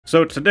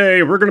So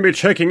today, we're going to be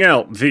checking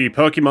out the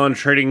Pokemon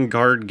trading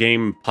card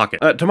game Pocket.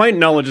 To my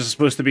knowledge, this is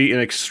supposed to be an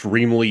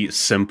extremely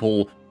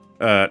simple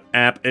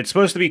app. It's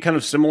supposed to be kind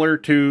of similar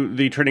to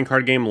the trading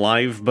card game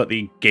Live, but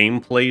the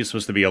gameplay is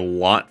supposed to be a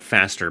lot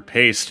faster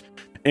paced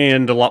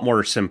and a lot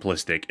more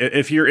simplistic.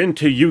 If you're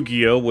into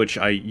Yu-Gi-Oh!, which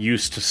I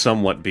used to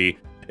somewhat be,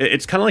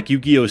 it's kind of like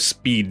Yu-Gi-Oh!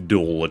 Speed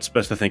Duel. It's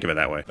best to think of it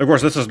that way. Of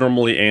course, this is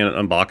normally an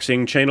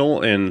unboxing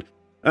channel, and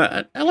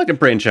I like to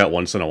branch out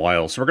once in a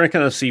while, so we're going to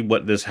kind of see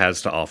what this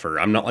has to offer.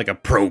 I'm not like a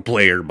pro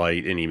player by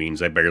any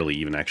means. I barely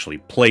even actually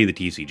play the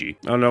TCG.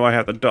 Oh no, I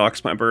have to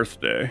dox my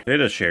birthday.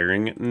 Data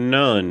sharing?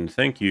 None.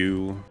 Thank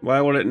you.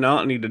 Why would it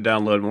not need to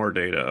download more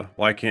data?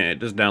 Why can't it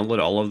just download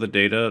all of the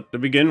data to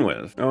begin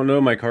with? Oh no,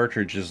 my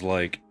cartridge is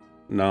like,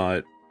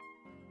 not...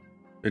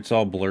 It's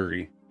all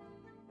blurry.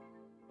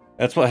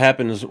 That's what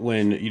happens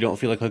when you don't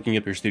feel like hooking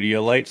up your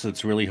studio lights.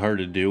 It's really hard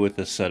to do with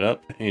this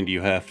setup, and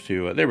you have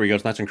to... there we go,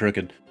 it's nice and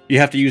crooked. You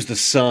have to use the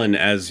sun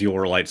as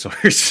your light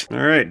source.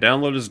 Alright,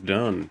 download is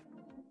done.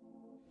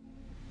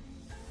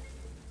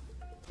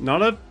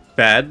 Not a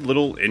bad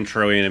little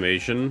intro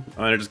animation.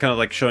 Just kind of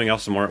like showing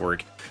off some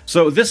artwork.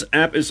 So this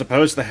app is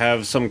supposed to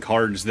have some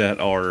cards that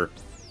are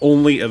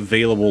only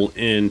available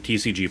in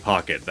TCG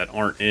Pocket, that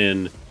aren't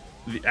in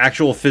the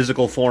actual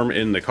physical form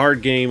in the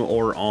card game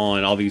or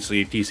on,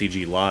 obviously,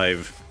 TCG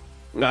Live.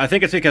 I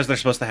think it's because they're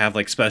supposed to have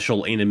like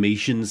special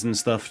animations and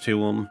stuff to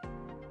them.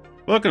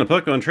 Welcome to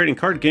Pokemon Trading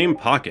Card Game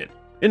Pocket.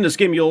 In this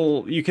game,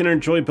 you can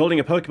enjoy building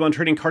a Pokemon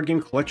trading card game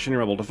collection on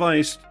your mobile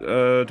device.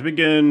 To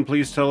begin,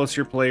 please tell us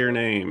your player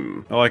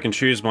name. Oh, I can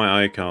choose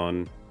my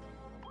icon.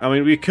 I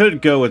mean, we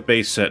could go with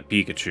base set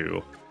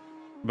Pikachu,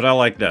 but I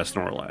like that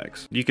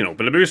Snorlax. You can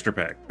open a booster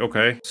pack.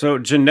 Okay. So,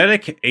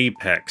 Genetic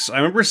Apex. I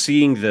remember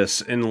seeing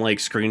this in, like,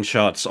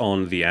 screenshots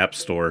on the App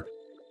Store.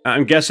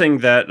 I'm guessing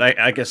that,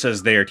 I guess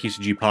as their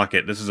TCG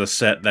Pocket, this is a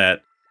set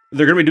that...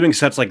 They're going to be doing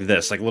sets like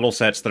this, like little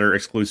sets that are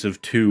exclusive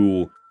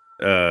to,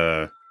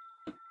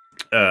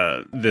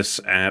 this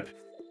app.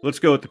 Let's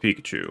go with the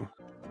Pikachu.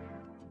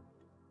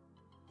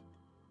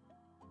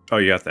 Oh,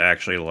 you have to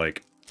actually,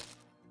 like...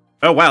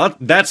 Oh, wow,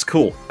 that's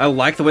cool. I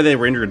like the way they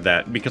rendered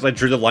that, because I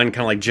drew the line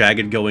kind of like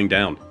jagged going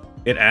down.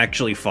 It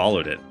actually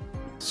followed it.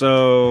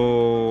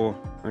 So...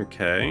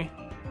 Okay.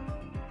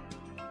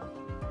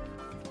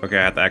 Okay,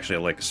 I have to actually,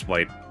 like,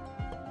 swipe.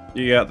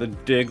 You got the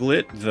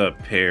Diglett, the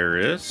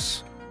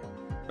Paris...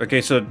 Okay,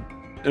 so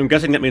I'm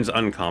guessing that means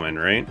uncommon,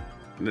 right?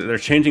 They're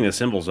changing the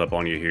symbols up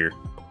on you here.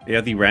 You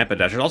have the Rapidash.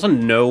 There's also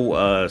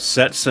no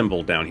set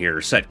symbol down here,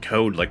 or set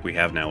code like we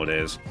have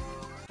nowadays.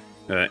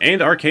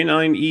 And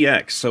Arcanine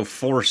EX, so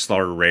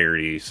 4-star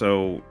rarity.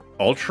 So,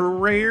 ultra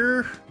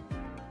rare?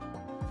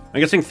 I'm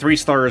guessing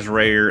 3-star is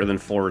rare, and then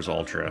 4 is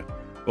ultra.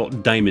 Well,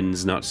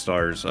 diamonds, not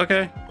stars.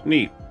 Okay,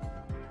 neat.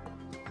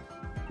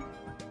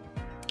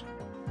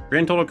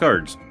 Grand total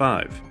cards,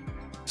 5.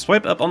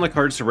 Swipe up on the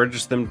cards to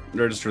register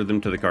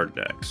them to the card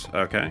decks.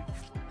 Okay.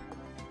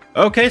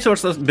 Okay, so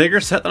it's a bigger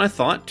set than I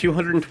thought.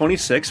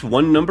 226,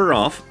 one number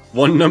off.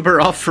 One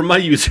number off from my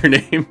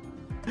username.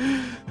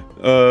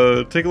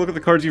 Take a look at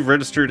the cards you've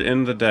registered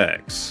in the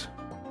decks.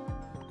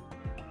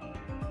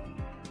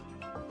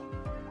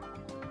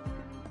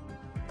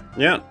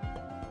 Yeah.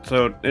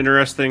 So,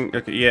 interesting.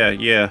 Okay,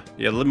 yeah,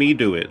 let me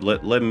do it.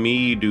 Let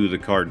me do the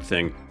card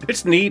thing.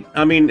 It's neat.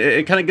 I mean,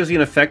 it kind of gives you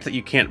an effect that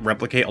you can't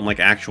replicate on,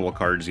 like, actual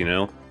cards, you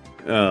know?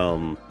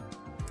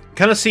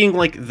 Kind of seeing,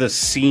 like, the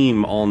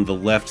seam on the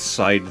left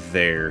side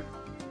there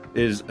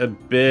is a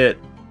bit,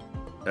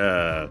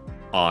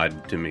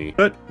 odd to me.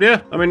 But,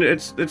 yeah, I mean,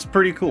 it's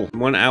pretty cool.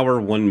 1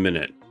 hour, 1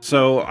 minute.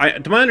 So,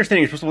 to my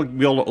understanding, you're supposed to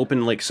be able to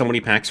open, like, so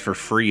many packs for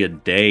free a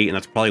day, and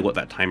that's probably what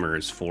that timer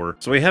is for.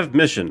 So we have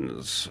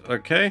missions.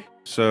 Okay.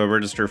 So,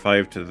 register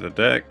 5 to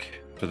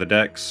the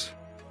decks.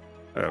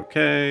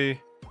 Okay.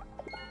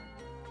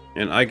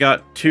 And I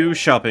got 2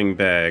 shopping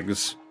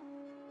bags.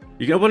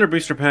 You can open a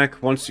booster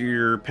pack once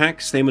your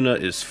pack stamina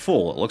is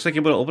full. It looks like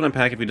you'll be able to open a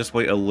pack if you just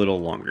wait a little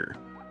longer.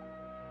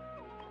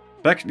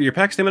 Your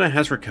pack stamina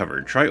has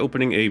recovered. Try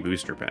opening a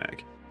booster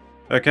pack.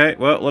 Okay,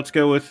 well, let's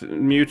go with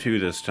Mewtwo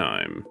this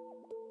time.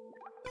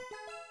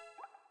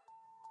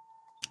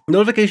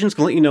 Notifications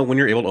can let you know when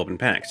you're able to open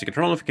packs. You can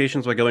turn on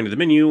notifications by going to the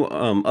menu,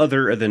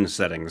 other than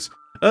settings.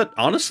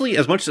 Honestly,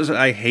 as much as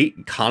I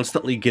hate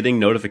constantly getting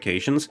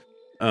notifications,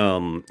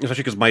 especially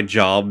because my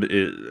job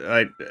is,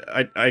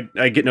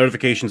 I get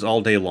notifications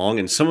all day long,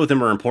 and some of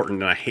them are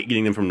important, and I hate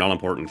getting them from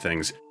non-important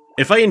things.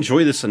 If I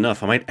enjoy this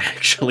enough, I might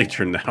actually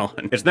turn that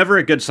on. It's never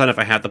a good sign if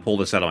I have to pull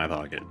this out of my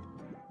pocket.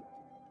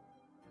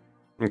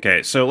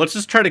 Okay, so let's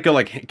just try to go,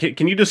 like,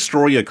 can you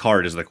destroy a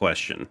card is the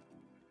question.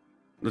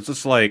 Let's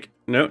just, like,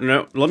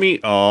 no, let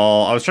me,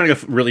 oh, I was trying to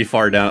go really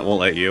far down, it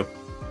won't let you.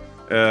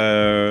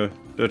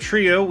 The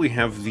trio, we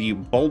have the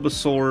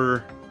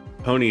Bulbasaur,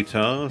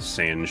 Ponyta,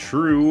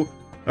 Sandshrew.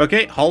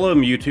 Okay, Hollow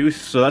Mewtwo,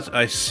 so that's,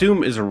 I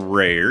assume, is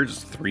rare,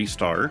 it's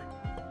 3-star.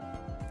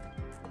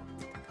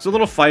 It's a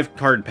little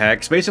 5-card pack,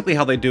 it's basically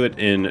how they do it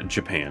in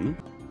Japan.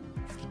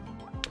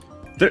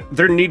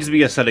 There needs to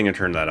be a setting to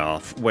turn that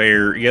off,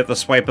 where you have to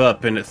swipe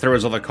up and it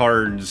throws all the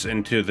cards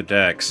into the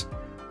decks.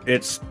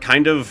 it's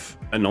kind of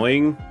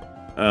annoying.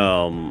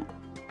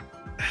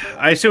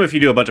 I assume if you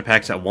do a bunch of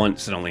packs at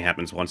once, it only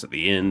happens once at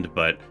the end,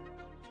 but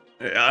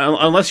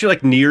unless you're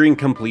like nearing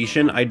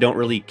completion, I don't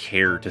really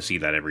care to see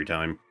that every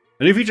time.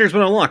 A new feature has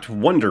been unlocked,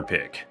 Wonder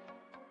Pick.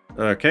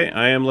 Okay,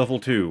 I am level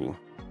 2.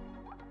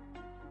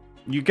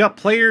 You got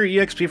player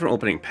EXP from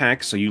opening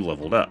packs, so you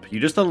leveled up. You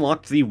just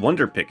unlocked the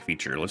Wonder Pick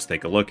feature. Let's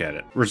take a look at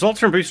it. Results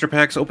from booster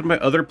packs opened by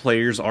other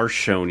players are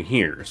shown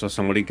here, so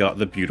somebody got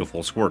the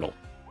beautiful Squirtle.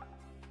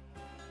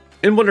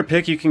 In Wonder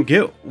Pick, you can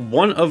get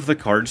one of the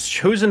cards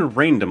chosen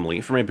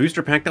randomly from a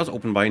booster pack that was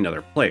opened by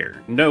another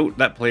player. Note,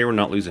 that player will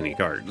not lose any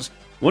cards.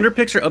 Wonder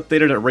Picks are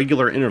updated at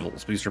regular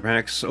intervals. Booster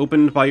packs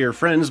opened by your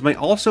friends may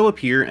also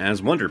appear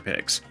as Wonder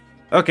Picks.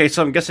 Okay,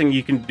 so I'm guessing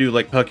you can do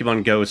like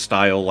Pokemon Go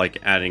style, like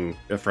adding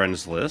a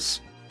friends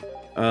list.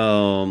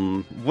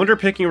 Wonder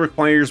Picking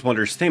requires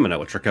Wonder Stamina,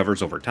 which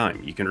recovers over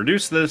time. You can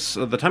reduce this,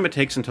 the time it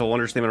takes until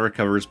Wonder Stamina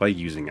recovers by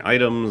using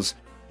items.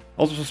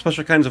 Also,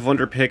 special kinds of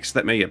Wonder Picks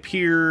that may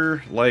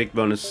appear, like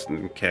bonus...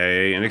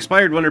 Okay, an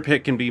expired Wonder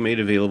Pick can be made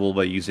available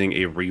by using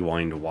a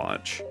Rewind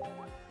Watch.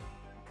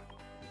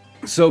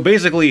 So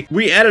basically,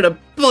 we added a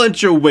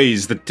bunch of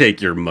ways to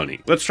take your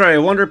money. Let's try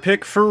a Wonder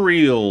Pick for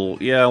real.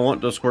 Yeah, I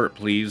want the squirt,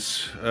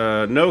 please.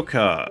 No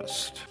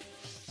cost.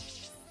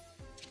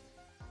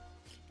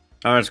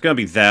 Oh, it's gonna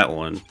be that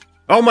one.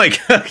 Oh my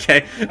god,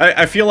 okay.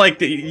 I feel like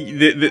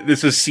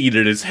this is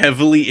seeded. It's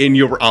heavily in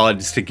your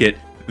odds to get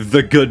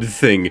the good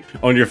thing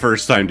on your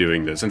first time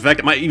doing this. In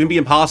fact, it might even be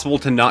impossible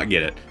to not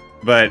get it.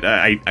 But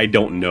I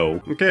don't know.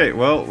 Okay,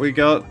 well, we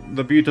got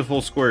the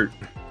beautiful squirt.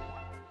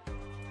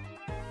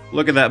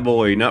 Look at that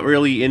boy. Not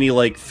really any,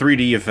 like,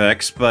 3D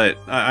effects, but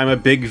I'm a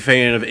big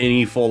fan of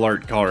any full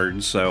art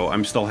cards, so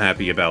I'm still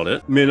happy about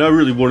it. Man, I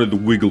really wanted the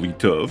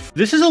Wigglytuff.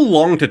 This is a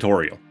long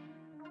tutorial.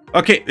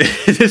 Okay,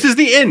 this is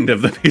the end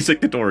of the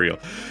basic tutorial.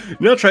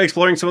 Now try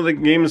exploring some of the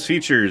game's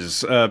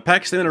features.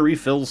 Pack stamina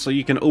refills so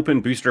you can open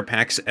booster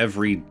packs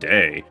every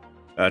day.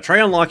 Try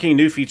unlocking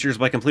new features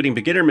by completing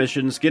beginner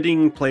missions,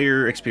 getting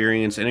player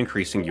experience, and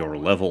increasing your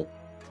level.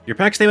 Your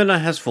pack stamina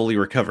has fully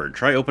recovered.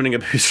 Try opening a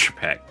booster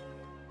pack.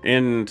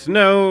 And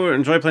no,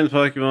 enjoy playing with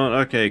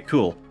Pokemon. Okay,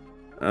 cool.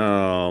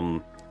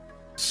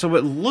 So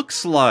it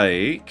looks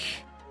like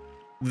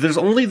there's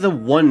only the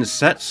one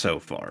set so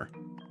far.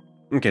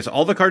 Okay, so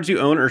all the cards you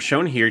own are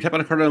shown here. Tap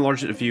on a card to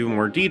enlarge it to view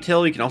more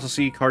detail. You can also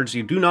see cards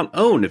you do not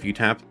own if you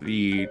tap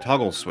the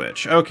toggle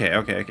switch. Okay.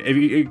 If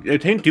you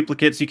obtain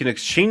duplicates, you can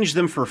exchange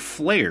them for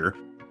Flare,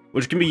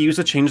 which can be used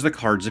to change the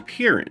card's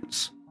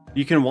appearance.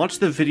 You can watch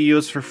the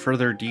videos for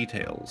further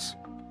details.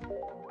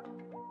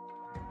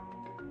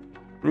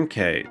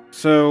 Okay,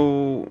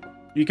 so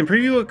you can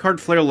preview what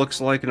card Flare looks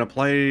like and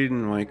apply it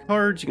in my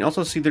cards. You can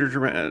also see their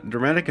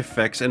dramatic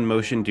effects and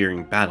motion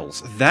during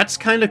battles. That's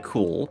kind of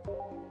cool.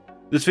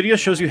 This video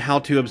shows you how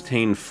to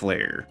obtain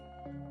Flare.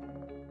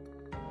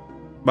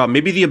 Wow,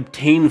 maybe the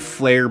obtain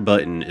Flare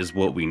button is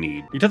what we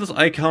need. You tap this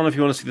icon if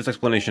you want to see this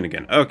explanation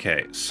again.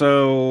 Okay,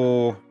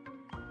 so...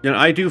 you know,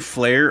 I do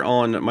Flare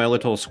on my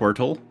little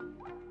Squirtle.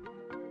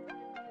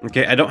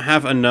 Okay, I don't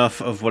have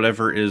enough of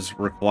whatever is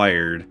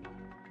required.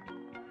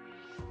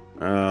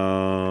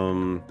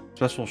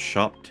 Special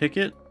shop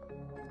ticket?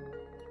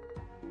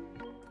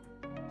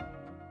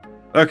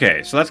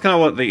 Okay, so that's kind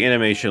of what the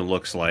animation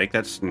looks like.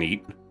 That's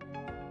neat.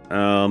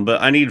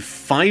 But I need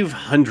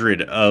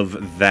 500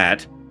 of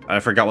that. I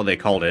forgot what they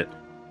called it.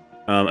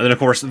 And then, of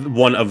course,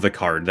 one of the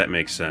card. That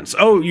makes sense.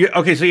 Oh, yeah,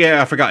 okay, so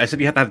yeah, I forgot. I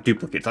said you have to have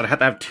duplicates. I'd have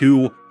to have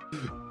 2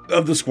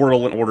 of the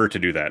Squirtle in order to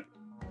do that.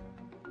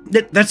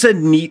 That's a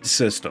neat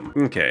system.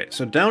 Okay,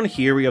 so down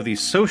here we have the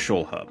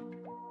Social Hub.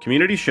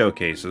 Community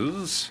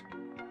Showcases.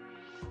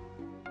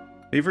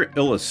 Favorite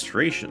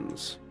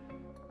illustrations.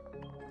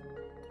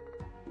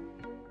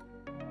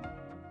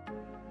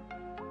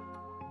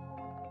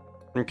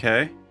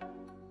 Okay.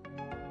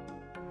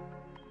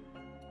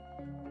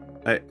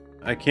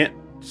 I can't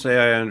say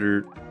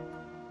I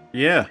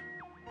Yeah.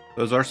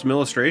 Those are some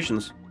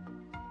illustrations.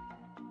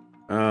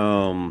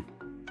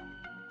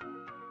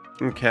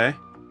 Okay.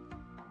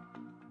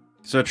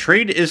 So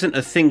trade isn't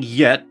a thing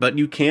yet, but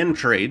you can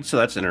trade, so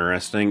that's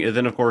interesting. And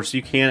then, of course,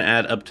 you can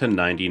add up to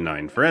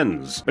 99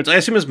 friends. Which I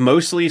assume is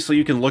mostly so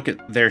you can look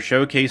at their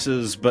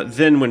showcases, but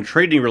then when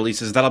trading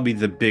releases, that'll be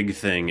the big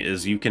thing,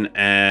 is you can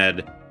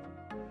add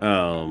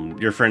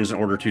your friends in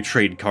order to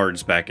trade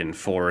cards back and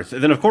forth.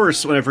 And then, of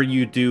course, whenever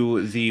you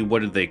do the,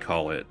 what did they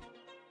call it?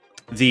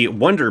 The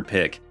Wonder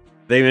Pick,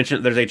 they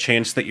mentioned there's a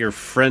chance that your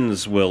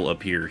friends will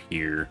appear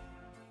here.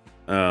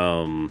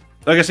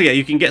 Like I said, yeah,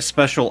 you can get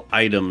special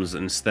items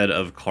instead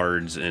of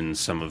cards in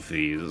some of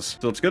these.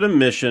 So let's go to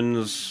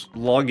missions,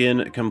 log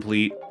in,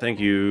 complete,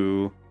 thank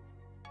you.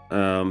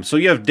 So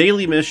you have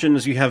daily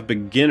missions, you have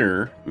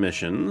beginner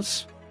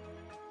missions.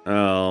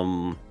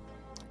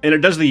 And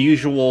it does the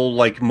usual,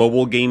 like,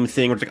 mobile game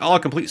thing, where it's like, oh, I'll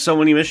complete so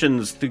many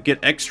missions to get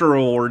extra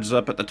rewards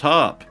up at the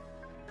top.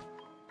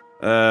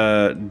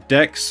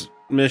 Dex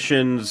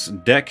missions,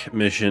 deck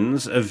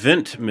missions,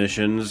 event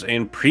missions,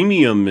 and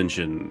premium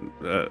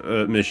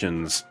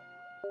missions.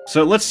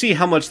 So let's see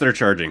how much they're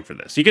charging for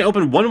this. You can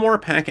open one more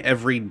pack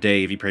every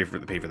day if you pay for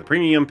the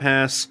premium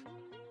pass.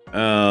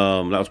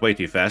 That was way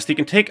too fast. You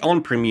can take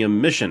on premium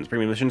missions.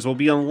 Premium missions will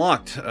be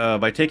unlocked.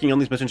 By taking on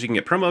these missions, you can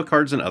get promo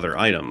cards and other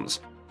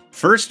items.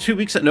 First 2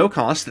 weeks at no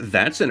cost.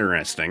 That's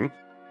interesting.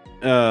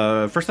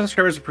 First time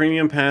subscribers to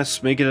Premium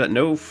Pass make it at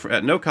no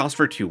cost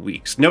for 2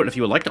 weeks. Note, if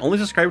you would like to only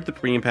subscribe to the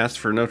Premium Pass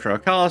for no trial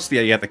cost,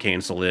 yeah, you have to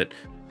cancel it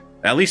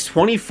at least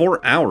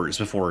 24 hours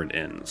before it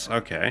ends.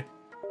 Okay.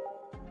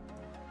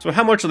 So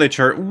how much do they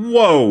charge?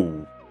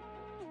 Whoa!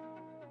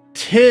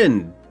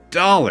 $10.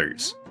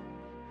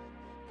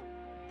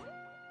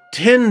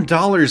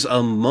 $10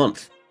 a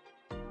month.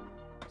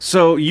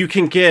 So you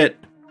can get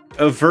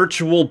a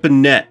virtual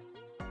Bennett.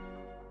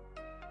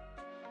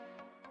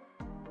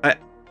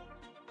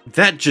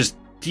 That just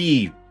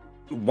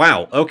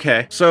wow,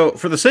 okay. So,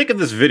 for the sake of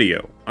this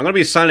video, I'm gonna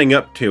be signing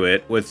up to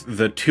it with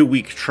the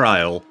 2-week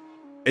trial,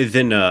 and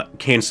then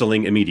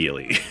canceling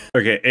immediately.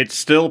 Okay, it's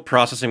still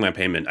processing my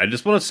payment. I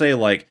just want to say,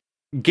 like,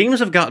 games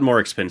have gotten more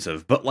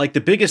expensive, but, like,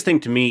 the biggest thing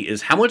to me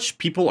is how much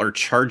people are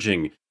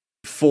charging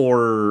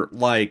for,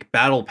 like,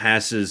 battle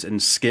passes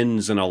and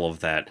skins and all of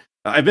that.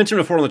 I've mentioned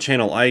before on the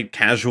channel, I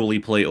casually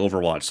play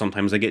Overwatch.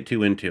 Sometimes I get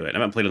too into it. I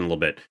haven't played it in a little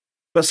bit.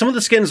 But some of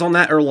the skins on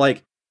that are,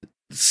 like,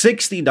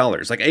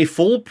 $60, like a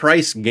full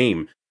price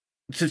game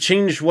to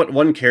change what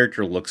one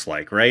character looks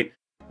like, right?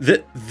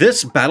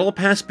 This battle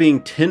pass being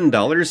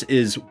 $10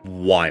 is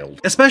wild,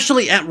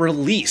 especially at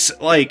release.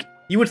 Like,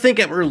 you would think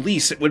at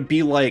release it would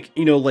be like,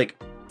 you know, like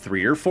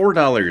 $3 or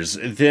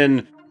 $4.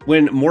 Then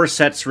when more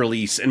sets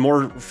release and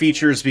more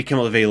features become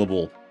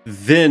available,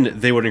 then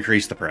they would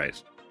increase the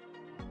price.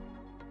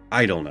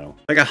 I don't know.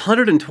 Like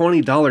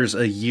 $120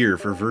 a year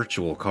for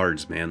virtual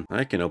cards, man.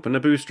 I can open a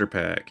booster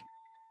pack.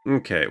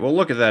 Okay, we'll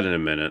look at that in a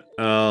minute.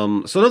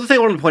 So another thing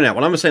I wanted to point out,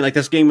 when I'm saying, like,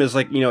 this game is,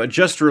 like, you know, it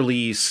just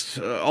released,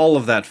 all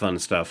of that fun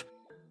stuff.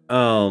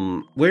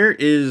 Where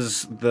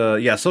is the,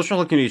 yeah,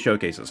 social community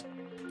showcases.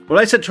 What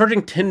I said,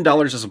 charging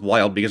 $10 is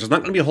wild, because there's not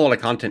going to be a whole lot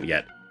of content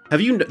yet.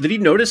 Did you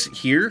notice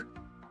here,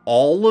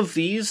 all of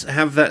these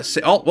have that,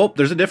 oh, well,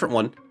 there's a different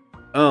one.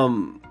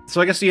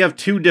 So I guess you have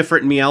 2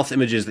 different Meowth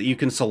images that you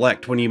can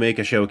select when you make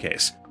a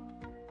showcase.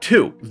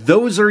 2,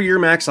 those are your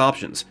max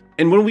options.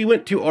 And when we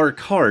went to our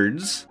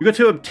cards, we got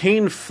to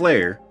obtain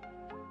Flare.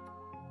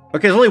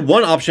 Okay, there's only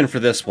one option for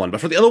this one,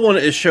 but for the other one,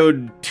 it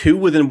showed 2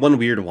 within one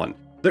weird one.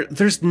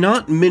 There's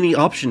not many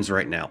options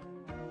right now.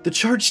 The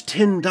charge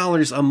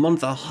 $10 a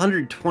month,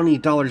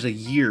 $120 a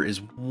year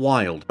is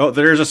wild. Oh,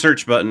 there's a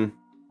search button.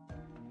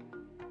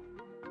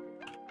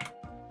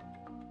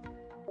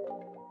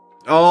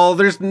 Oh,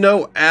 there's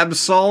no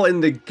Absol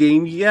in the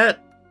game yet?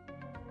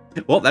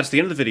 Well, that's the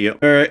end of the video.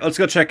 Alright, let's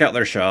go check out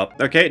their shop.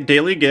 Okay,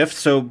 daily gift,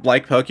 so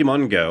like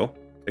Pokemon Go.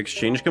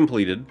 Exchange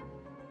completed.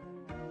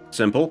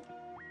 Simple.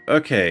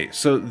 Okay,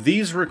 so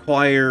these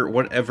require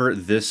whatever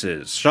this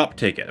is. Shop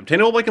ticket.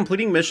 Obtainable by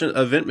completing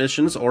event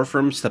missions or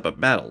from step-up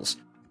battles.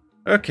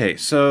 Okay,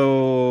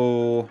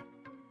 so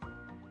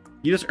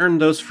you just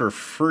earned those for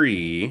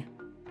free.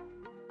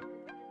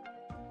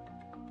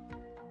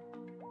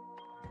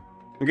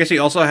 I guess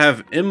you also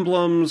have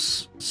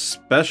emblems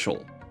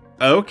special.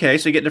 Okay,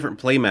 so you get different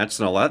playmats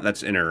and all that.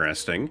 That's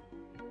interesting.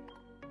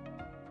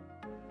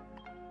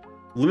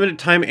 Limited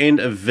time and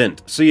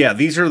event. So yeah,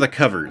 these are the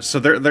covers. So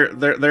there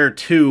are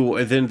 2,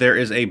 and then there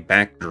is a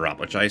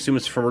backdrop, which I assume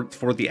is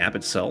for the app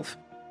itself.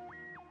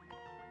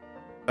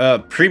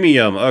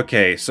 Premium.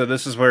 Okay, so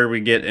this is where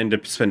we get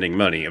into spending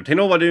money.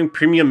 Obtainable by doing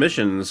premium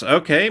missions.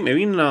 Okay,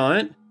 maybe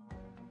not.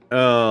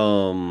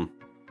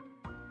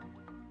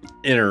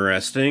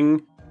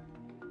 Interesting.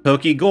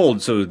 Poke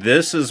Gold. So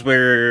this is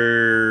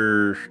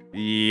where,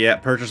 yeah,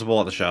 purchasable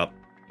at the shop.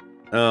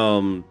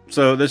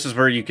 So this is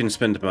where you can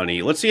spend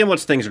money. Let's see how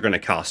much things are going to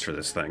cost for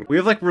this thing. We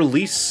have, like,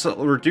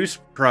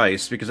 reduced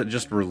price because it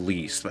just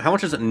released. But how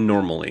much is it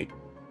normally?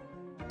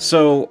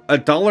 So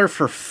 $1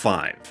 for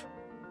 5.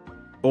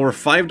 Or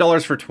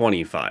 $5 for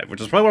 25, which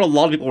is probably what a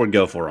lot of people would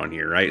go for on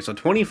here, right? So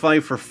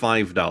 25 for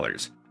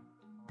 $5.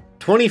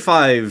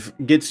 25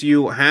 gets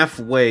you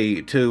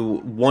halfway to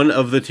one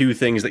of the 2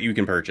 things that you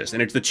can purchase,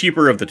 and it's the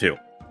cheaper of the 2.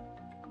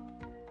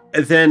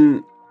 And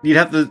then you'd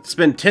have to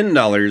spend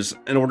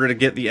 $10 in order to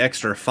get the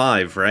extra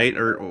 5, right?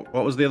 Or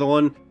what was the other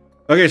one?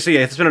 Okay, so yeah,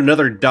 you have to spend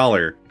another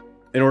 $1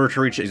 in order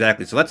to reach it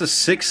exactly. So that's a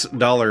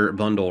 $6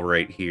 bundle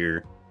right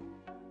here.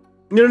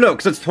 No,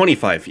 because it's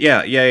 25.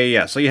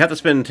 Yeah. So you have to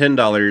spend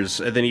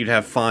 $10, and then you'd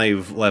have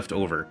 5 left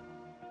over.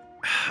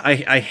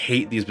 I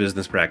hate these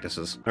business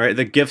practices. Alright,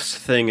 the gifts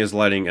thing is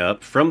lighting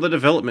up. From the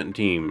development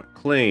team.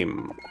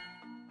 Claim.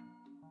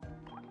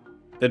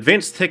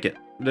 Advanced ticket.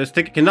 This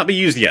ticket cannot be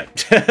used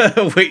yet.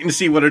 Wait and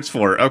see what it's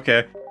for.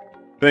 Okay.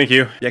 Thank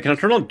you. Yeah, can I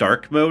turn on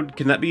dark mode?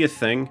 Can that be a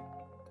thing?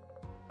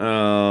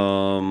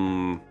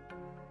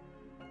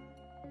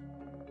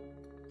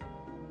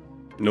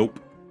 Nope.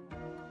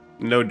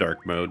 No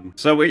dark mode.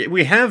 So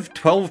we have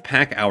 12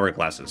 pack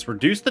hourglasses.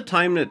 Reduce the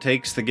time it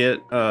takes to get,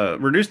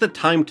 reduce the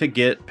time to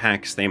get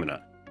pack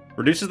stamina.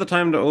 Reduces the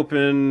time to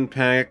open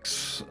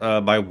packs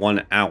by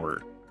 1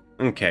 hour.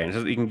 Okay,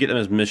 so you can get them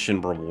as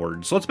mission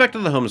rewards. So let's back to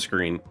the home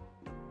screen.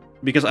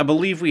 Because I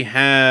believe we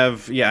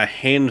have, yeah, a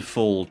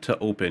handful to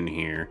open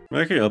here.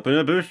 I can open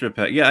a booster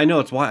pack. Yeah, I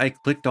know, it's why I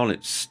clicked on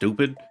it,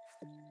 stupid.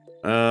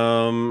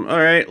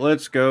 Alright,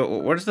 let's go.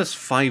 What is this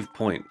 5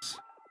 points?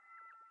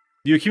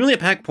 You accumulate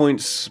pack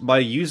points by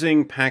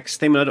using pack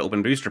stamina to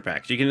open booster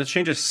packs. You can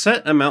exchange a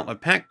set amount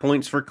of pack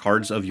points for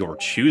cards of your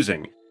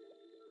choosing.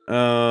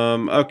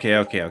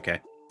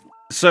 Okay.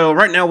 So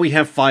right now we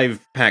have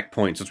 5 pack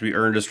points, which we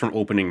earned just from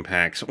opening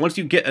packs. Once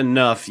you get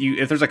enough,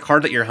 if there's a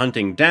card that you're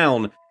hunting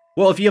down,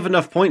 well, if you have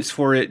enough points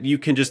for it, you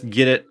can just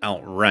get it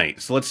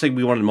outright. So let's say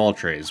we wanted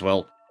Moltres.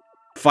 Well,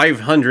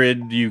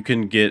 500, you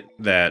can get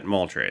that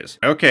Moltres.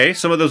 Okay,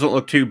 some of those don't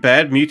look too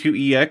bad.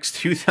 Mewtwo EX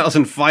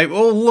 2005.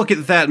 Oh, look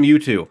at that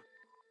Mewtwo.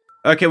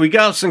 Okay, we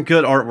got some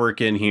good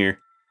artwork in here.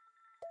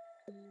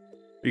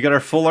 We got our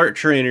full art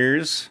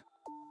trainers.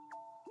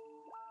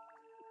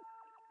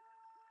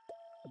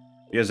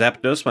 Yeah,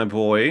 Zapdos, my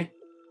boy.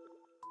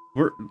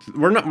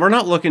 We're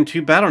not looking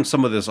too bad on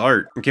some of this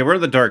art. Okay, we're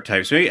the dark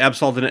types. Maybe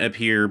Absol didn't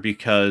appear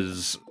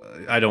because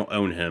I don't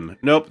own him.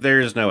 Nope,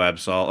 there's no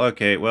Absol.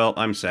 Okay, well,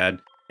 I'm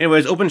sad.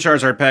 Anyways, open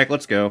Charizard pack.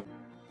 Let's go.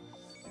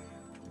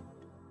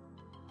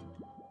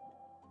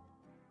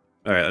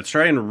 All right, let's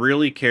try and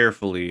really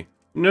carefully.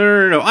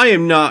 No, I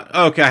am not.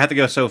 Okay, I have to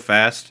go so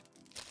fast.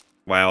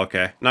 Wow,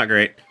 okay. Not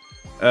great.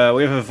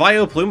 We have a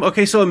Vileplume.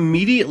 Okay, so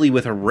immediately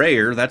with a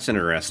rare. That's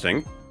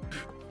interesting.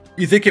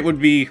 You think it would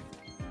be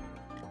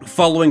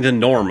following the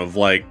norm of,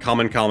 like,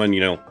 common, you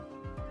know.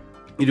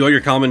 You do all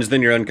your commons,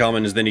 then your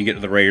uncommons, then you get to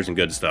the rares and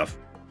good stuff.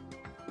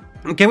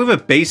 Okay, we have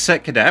a base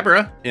set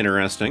Kadabra.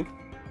 Interesting.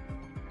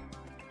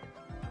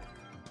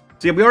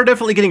 So yeah, we are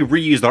definitely getting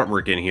reused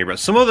artwork in here, but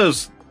some of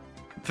those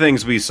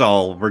things we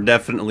saw were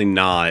definitely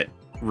not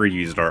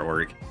reused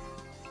artwork.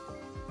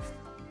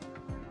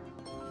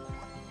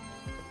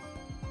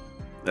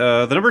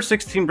 The number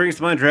 16 brings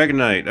to mind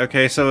Dragonite.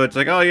 Okay, so it's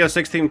like, oh yeah,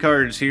 16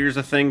 cards. Here's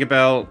a thing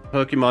about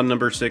Pokemon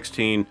number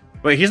 16.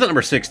 Wait, he's not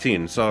number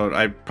 16, so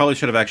I probably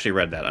should have actually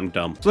read that. I'm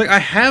dumb. So like, I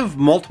have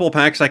multiple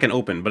packs I can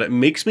open, but it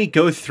makes me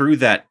go through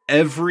that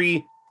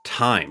every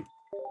time.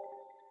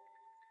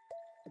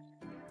 So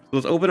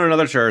let's open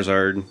another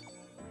Charizard. I'm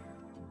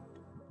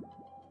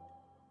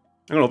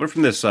gonna open it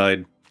from this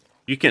side.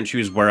 You can't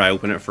choose where I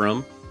open it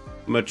from.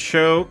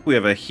 Machoke, we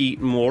have a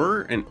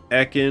Heatmore, an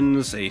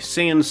Ekans, a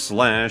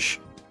Sandslash.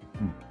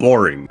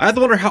 Boring. I have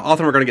to wonder how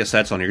often we're going to get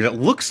sets on here, because it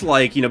looks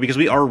like, you know, because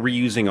we are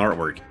reusing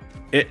artwork,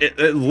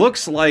 it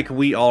looks like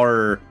we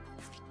are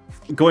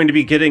going to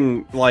be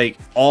getting, like,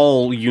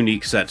 all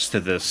unique sets to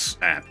this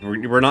app.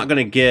 We're not going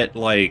to get,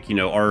 like, you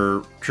know,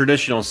 our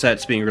traditional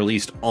sets being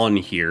released on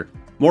here.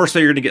 More so,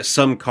 you're going to get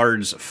some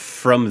cards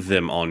from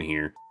them on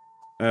here.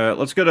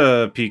 Let's go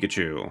to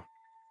Pikachu.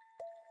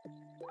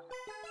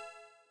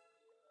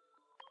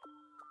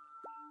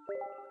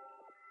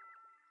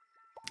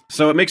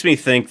 So it makes me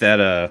think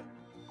that,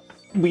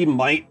 we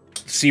might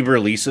see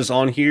releases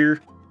on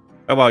here.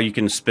 Oh, wow, you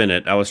can spin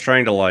it. I was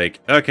trying to, like...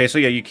 Okay, so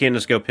yeah, you can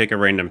just go pick a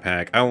random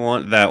pack. I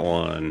want that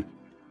one.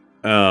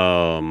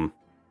 But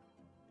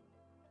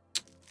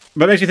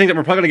it makes you think that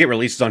we're probably going to get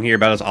releases on here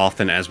about as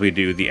often as we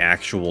do the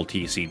actual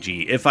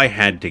TCG, if I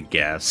had to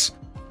guess.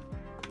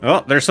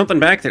 Oh, there's something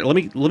back there. Let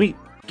me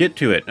get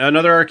to it.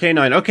 Another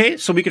Arcanine. Okay,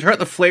 so we could try out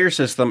the Flare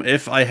system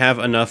if I have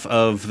enough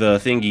of the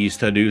thingies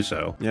to do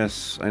so.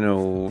 Yes, I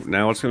know.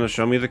 Now it's going to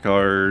show me the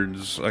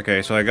cards.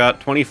 Okay, so I got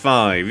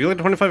 25. You look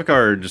at 25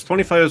 cards.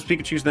 25 is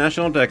Pikachu's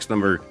national dex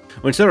number.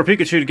 When several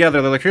Pikachu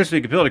together, the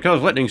electricity capability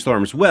cause lightning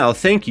storms. Well,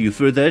 thank you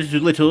for that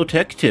little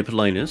tech tip,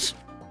 Linus.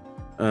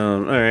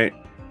 Alright.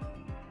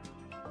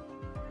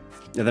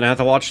 And then I have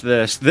to watch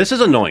this. This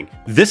is annoying.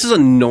 This is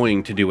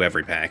annoying to do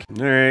every pack.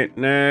 Alright,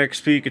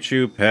 next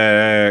Pikachu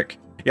pack.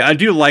 Yeah, I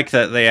do like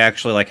that they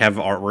actually like have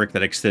artwork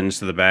that extends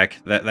to the back.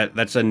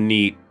 That's a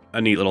neat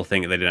little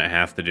thing that they didn't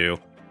have to do.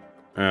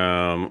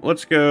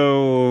 Let's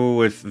go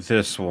with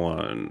this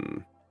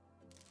one.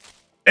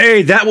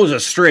 Hey, that was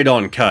a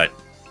straight-on cut.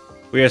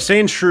 We have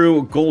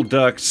Sandshrew,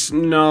 Golduck,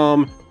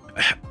 Nom.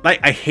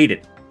 I hate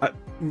it.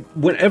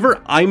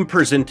 Whenever I'm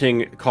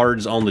presenting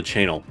cards on the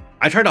channel,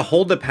 I try to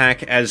hold the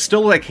pack as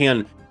still as I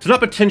can to not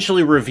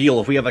potentially reveal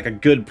if we have like a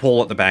good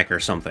pull at the back or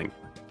something.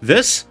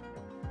 This,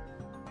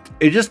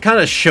 it just kind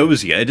of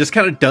shows you. It just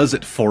kind of does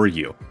it for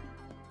you.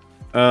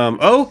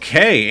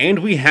 Okay, and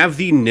we have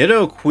the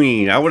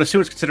Nidoqueen. I would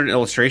assume it's considered an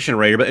illustration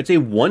rare, but it's a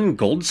 1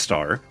 gold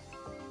star.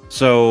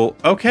 So,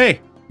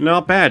 okay,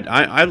 not bad.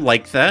 I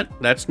like that.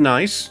 That's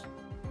nice.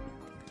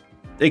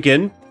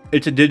 Again,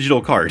 it's a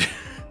digital card.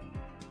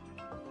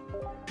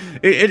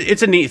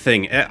 It's a neat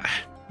thing.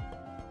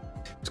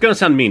 It's gonna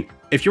sound mean.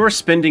 If you're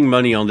spending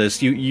money on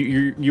this,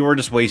 you are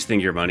just wasting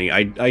your money.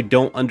 I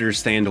don't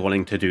understand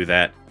wanting to do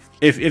that.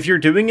 If you're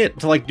doing it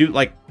to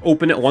like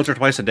open it once or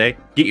twice a day,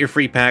 get your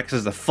free packs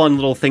as a fun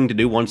little thing to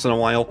do once in a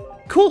while,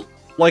 cool.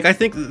 Like, I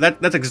think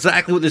that's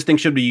exactly what this thing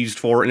should be used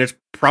for, and it's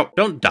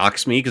don't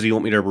dox me because you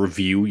want me to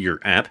review your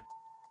app.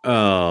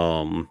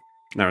 Not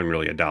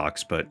really a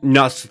dox, but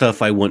not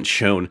stuff I want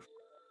shown.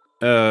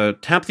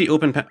 Tap the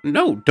open pack.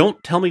 No,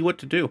 don't tell me what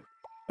to do.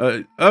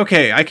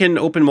 Okay, I can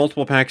open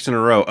multiple packs in a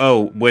row.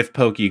 Oh, with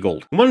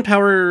Pokegold. 1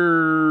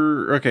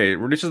 power... Okay,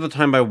 reduces the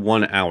time by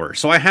 1 hour.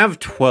 So I have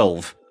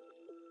 12,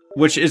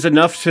 which is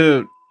enough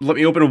to let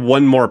me open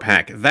 1 more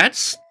pack.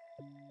 That's...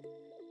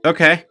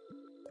 Okay.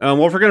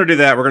 Well, if we're gonna do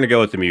that, we're gonna go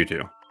with the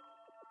Mewtwo.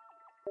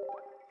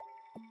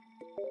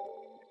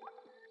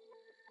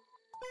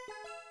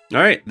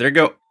 Alright, there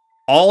go.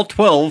 All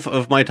 12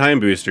 of my time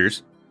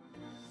boosters.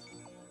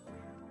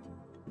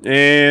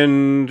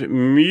 And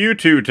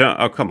Mewtwo time.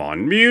 Oh, come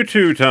on.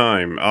 Mewtwo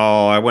time.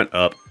 Oh, I went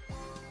up.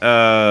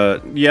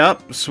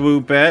 Yep.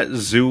 Swoopat,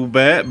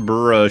 Zubat,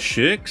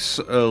 Brushix,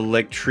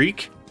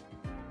 Electric.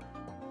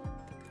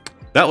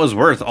 That was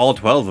worth all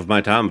 12 of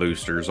my time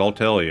boosters, I'll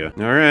tell you.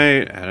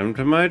 Alright, add them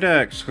to my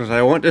decks, because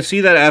I want to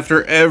see that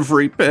after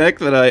every pack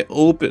that I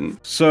open.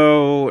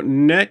 So,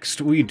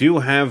 next we do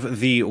have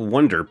the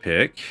Wonder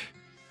Pick.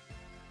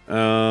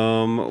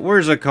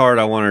 Where's a card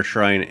I want to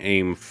try and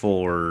aim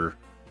for?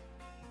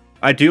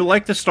 I do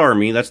like the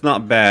Starmie, that's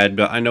not bad,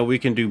 but I know we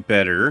can do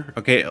better.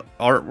 Okay,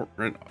 art,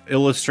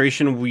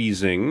 illustration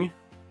Wheezing.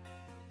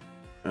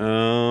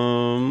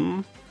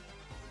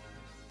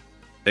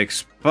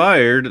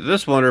 Expired.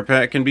 This Wonder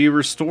Pack can be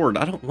restored.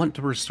 I don't want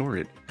to restore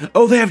it.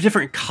 Oh, they have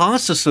different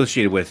costs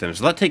associated with them,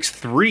 so that takes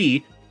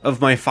 3 of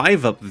my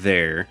 5 up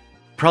there.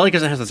 Probably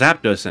because it has a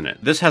Zapdos in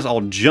it. This has all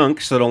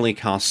junk, so it only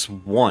costs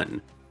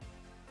 1.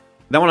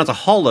 That one has a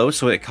holo,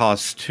 so it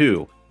costs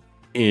 2.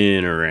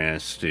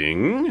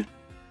 Interesting.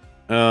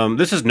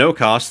 This is no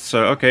cost,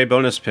 so okay,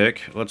 bonus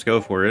pick. Let's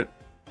go for it.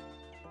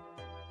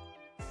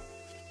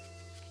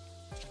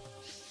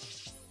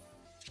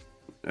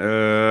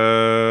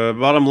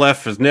 Bottom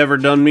left has never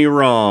done me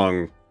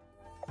wrong.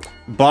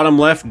 Bottom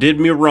left did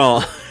me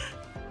wrong.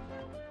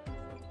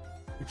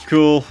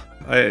 Cool.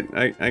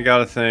 I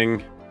got a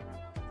thing.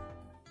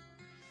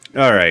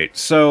 Alright,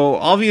 so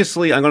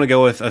obviously I'm gonna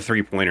go with a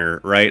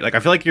 3-pointer, right? Like, I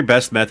feel like your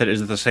best method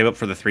is to save up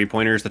for the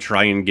 3-pointers to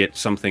try and get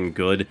something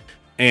good.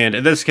 And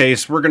in this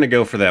case, we're gonna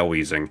go for that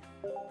Wheezing.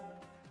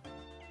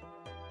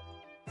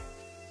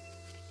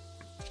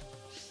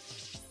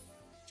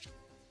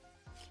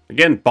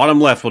 Again, bottom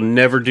left will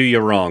never do you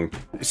wrong.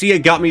 See,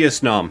 it got me a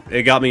Snom.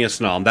 It got me a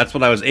Snom. That's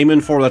what I was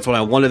aiming for. That's what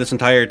I wanted this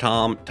entire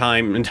time.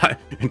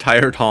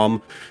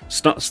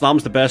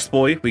 Snom's the best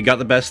boy. We got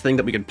the best thing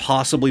that we could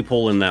possibly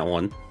pull in that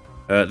one.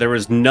 There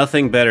was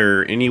nothing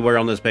better anywhere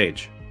on this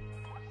page.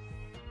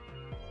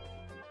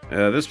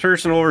 This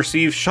person will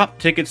receive shop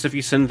tickets if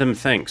you send them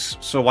thanks.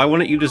 So why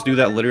wouldn't you just do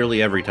that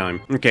literally every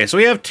time? Okay, so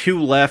we have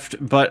 2 left,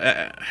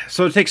 but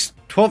so it takes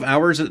 12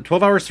 hours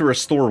to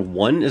restore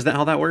 1. Is that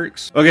how that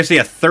works? Okay, so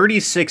yeah,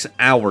 36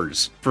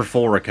 hours for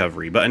full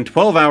recovery, but in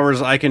 12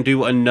 hours I can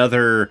do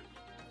another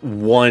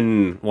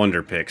 1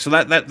 Wonder Pick. So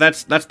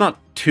that's not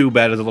too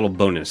bad as a little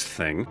bonus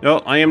thing. Oh,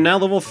 I am now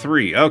level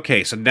 3.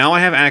 Okay, so now I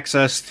have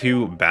access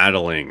to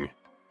battling.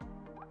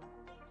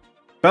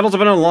 Battles have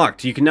been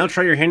unlocked. You can now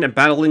try your hand at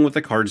battling with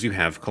the cards you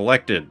have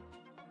collected.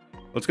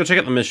 Let's go check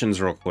out the missions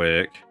real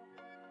quick.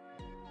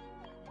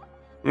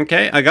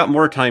 Okay, I got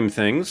more time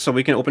things, so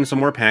we can open some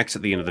more packs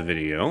at the end of the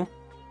video.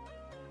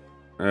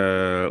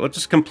 Let's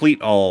just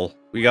complete all.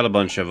 We got a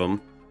bunch of them.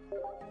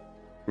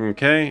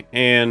 Okay,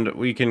 and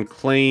we can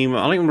claim...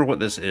 I don't even remember what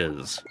this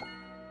is.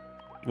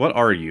 What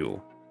are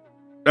you?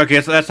 Okay,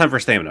 so that's time for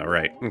stamina,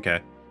 right. Okay.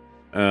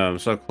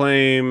 So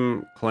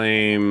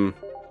claim...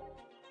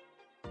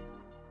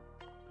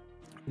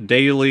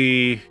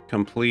 Daily,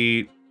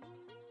 complete,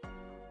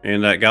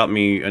 and that got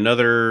me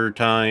another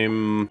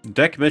time.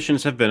 Deck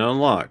missions have been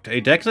unlocked. A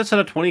deck is a set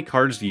of 20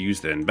 cards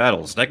used in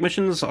battles. Deck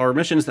missions are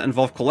missions that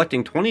involve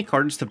collecting 20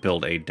 cards to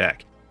build a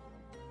deck.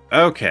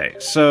 Okay,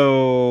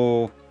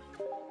 so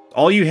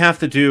all you have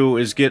to do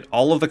is get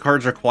all of the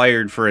cards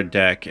required for a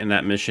deck, and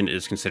that mission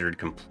is considered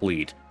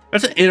complete.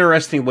 That's an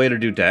interesting way to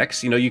do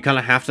decks. You know, you kind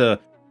of have to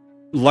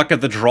luck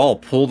of the draw,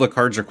 pull the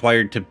cards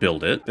required to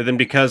build it. And then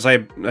because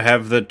I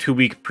have the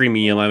 2-week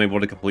premium, I'm able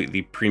to complete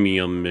the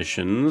premium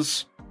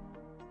missions.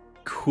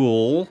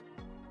 Cool.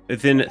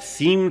 And then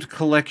themed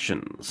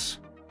collections.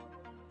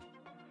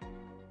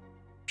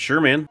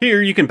 Sure, man.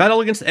 Here, you can battle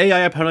against AI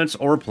opponents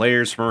or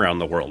players from around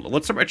the world.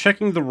 Let's start by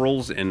checking the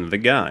rules in the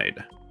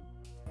guide.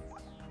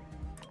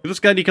 With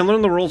this guide, you can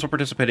learn the rules of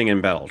participating in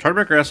battle. Try to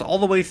progress all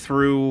the way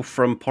through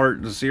from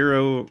part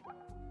 0...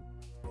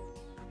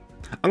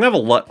 I'm gonna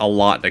have a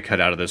lot to cut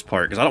out of this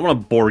part, because I don't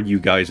want to bore you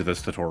guys with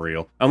this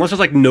tutorial. Unless there's,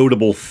 like,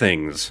 notable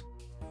things.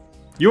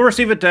 You'll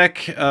receive a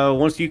deck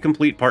once you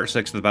complete part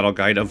 6 of the battle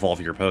guide,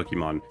 Evolve Your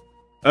Pokemon.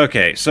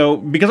 Okay, so,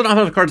 because I don't have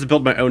enough cards to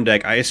build my own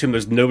deck, I assume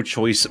there's no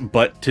choice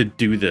but to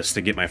do this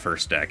to get my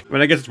first deck. I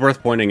mean, I guess it's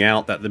worth pointing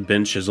out that the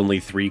bench is only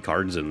 3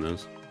 cards in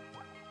this.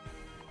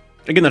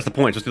 Again, that's the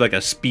point, just do like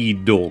a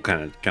speed duel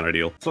kind of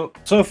deal.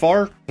 So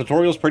far, the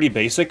tutorial's pretty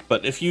basic,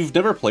 but if you've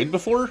never played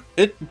before,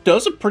 it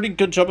does a pretty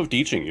good job of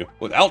teaching you,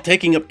 without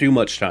taking up too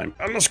much time.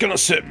 I'm just gonna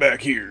sit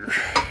back here.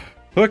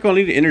 Pokemon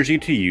need energy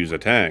to use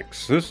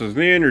attacks. This is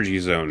the energy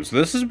zone, so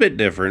this is a bit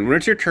different. When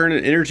it's your turn,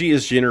 energy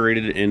is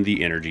generated in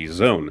the energy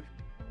zone.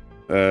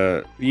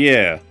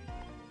 Yeah.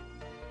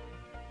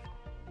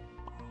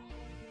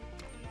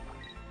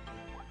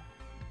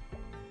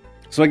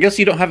 So I guess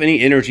you don't have any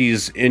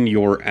energies in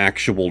your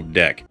actual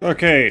deck.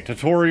 Okay,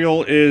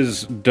 tutorial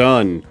is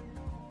done.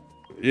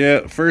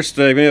 Yeah, first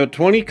we have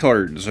 20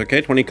 cards. Okay,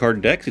 20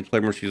 card decks. Each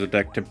player must use a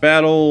deck to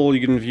battle.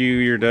 You can view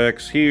your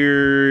decks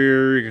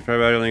here. You can try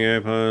battling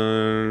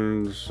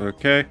opponents.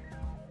 Okay.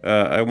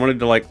 I wanted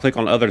to like click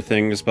on other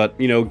things, but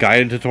you know,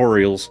 guided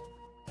tutorials.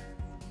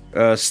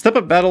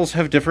 Step-up battles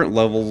have different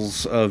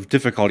levels of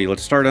difficulty.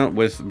 Let's start out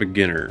with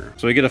beginner.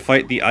 So we get to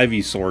fight the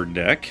Ivysaur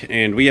deck,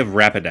 and we have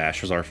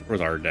Rapidash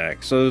with our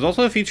deck. So there's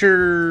also a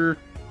feature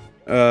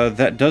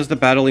that does the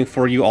battling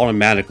for you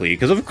automatically,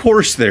 because of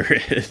course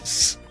there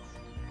is.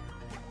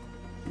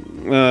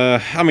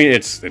 I mean,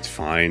 it's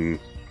fine.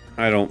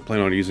 I don't plan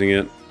on using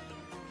it.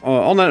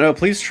 On that note,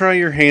 please try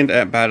your hand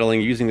at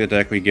battling using the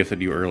deck we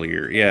gifted you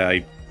earlier. Yeah,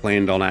 I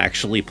planned on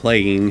actually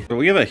playing. So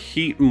we have a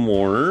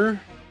Heatmore.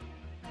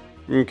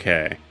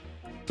 Okay.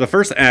 The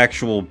first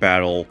actual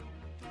battle,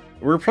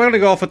 we're probably going to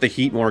go off with the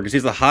Heatmore because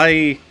he's a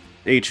high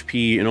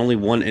HP and only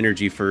 1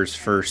 energy for his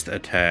first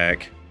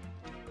attack.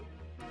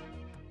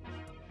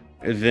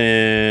 And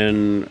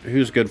then,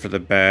 who's good for the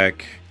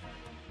back?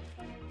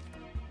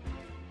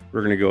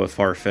 We're going to go with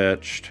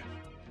Farfetch'd.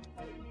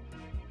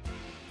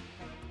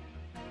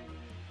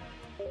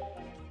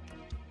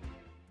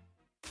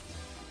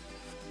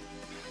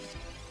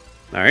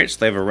 Alright, so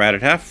they have a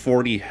Rattata,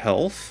 40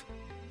 health.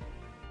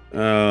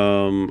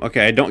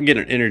 Okay, I don't get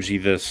an energy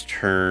this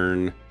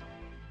turn.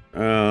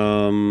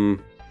 What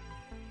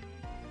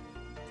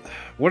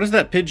does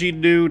that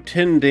Pidgey do?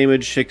 10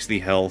 damage, 60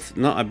 health.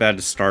 Not a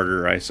bad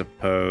starter, I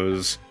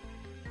suppose.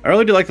 I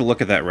really do like the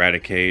look of that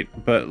Raticate,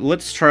 but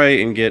let's try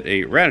and get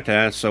a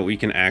Rattata so we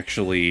can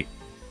actually...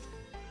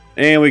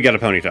 And we got a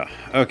Ponyta.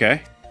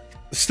 Okay.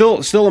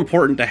 Still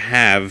important to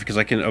have, because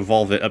I can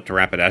evolve it up to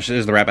Rapidash. This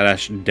is the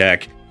Rapidash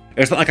deck.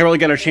 It's not like I really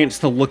got a chance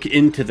to look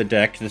into the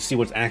deck to see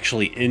what's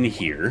actually in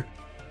here.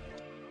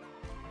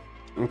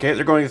 Okay,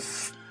 they're going...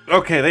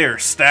 Okay, they are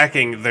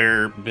stacking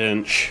their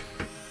bench.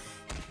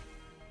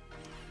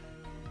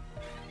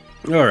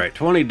 Alright,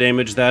 20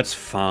 damage, that's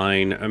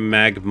fine. A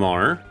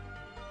Magmar.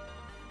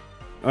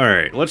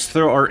 Alright, let's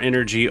throw our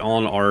energy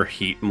on our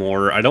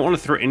Heatmore. I don't want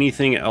to throw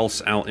anything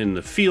else out in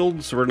the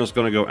field, so we're just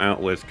going to go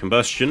out with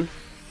Combustion.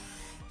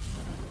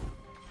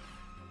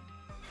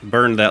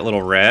 Burn that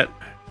little rat.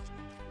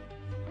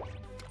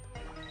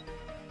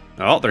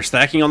 Oh, they're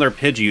stacking on their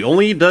Pidgey.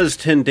 Only does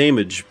 10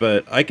 damage,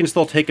 but I can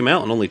still take him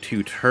out in only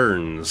 2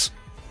 turns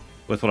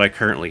with what I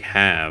currently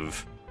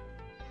have.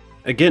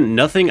 Again,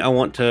 nothing I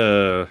want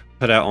to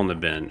put out on the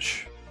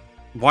bench.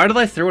 Why did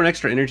I throw an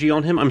extra energy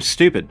on him? I'm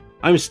stupid.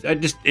 I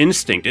just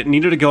instinct. It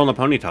needed to go on the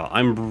Ponyta.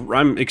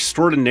 I'm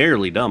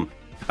extraordinarily dumb.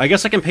 I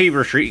guess I can pay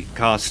retreat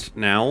cost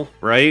now,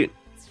 right?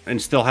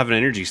 And still have an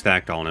energy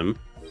stacked on him.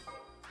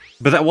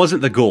 But that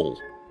wasn't the goal.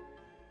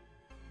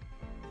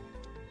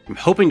 I'm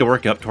hoping to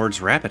work up towards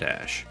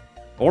Rapidash.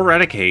 Or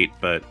Raticate,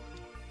 but...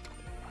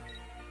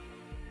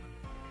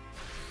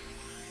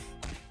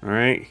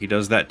 Alright, he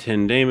does that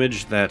 10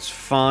 damage. That's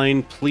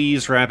fine.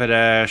 Please,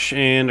 Rapidash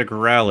and a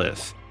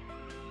Growlithe.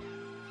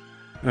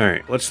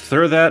 Alright, let's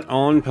throw that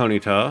on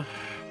Ponyta.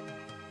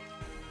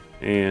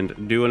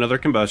 And do another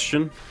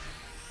Combustion.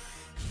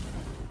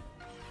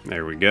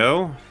 There we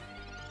go.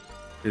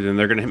 And then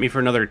they're going to hit me for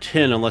another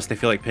 10 unless they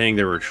feel like paying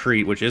their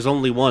retreat, which is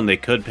only 1. They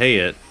could pay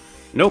it.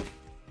 Nope.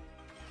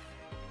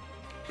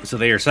 So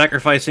they are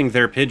sacrificing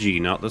their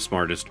Pidgey, not the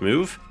smartest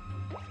move.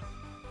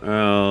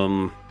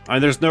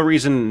 There's no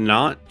reason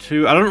not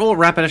to. I don't know what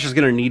Rapidash is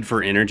going to need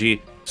for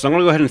energy, so I'm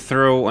going to go ahead and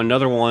throw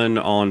another one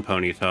on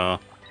Ponyta.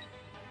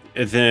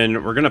 And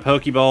then we're going to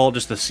Pokeball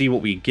just to see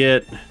what we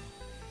get.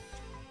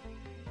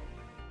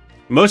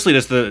 Mostly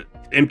just to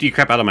empty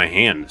crap out of my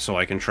hand so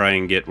I can try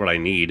and get what I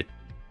need.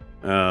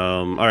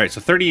 Alright,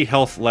 so 30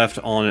 health left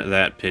on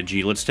that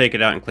Pidgey. Let's take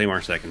it out and claim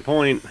our second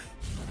point.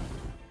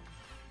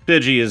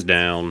 Pidgey is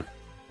down.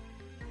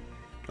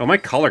 Oh, my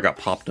collar got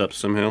popped up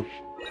somehow.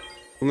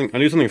 I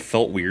knew something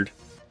felt weird.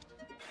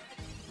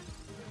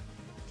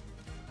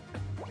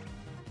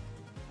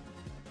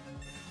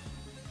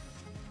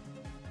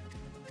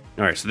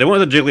 Alright, so they went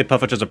with the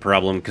Jigglypuff, which is a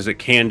problem, because it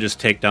can just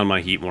take down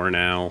my Heatmore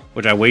now,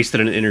 which I wasted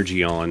an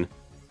energy on.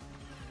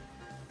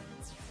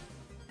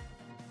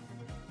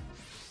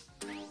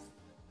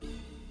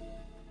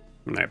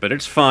 Alright, but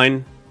it's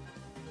fine.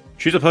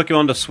 Choose a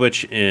Pokemon to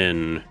switch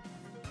in.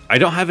 I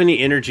don't have any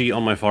energy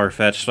on my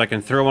Farfetch'd, so I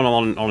can throw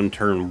one on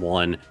turn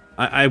 1.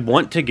 I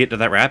want to get to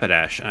that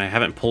Rapidash, and I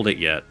haven't pulled it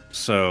yet,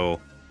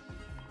 so...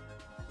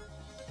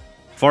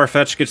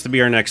 Farfetch'd gets to be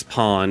our next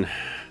pawn.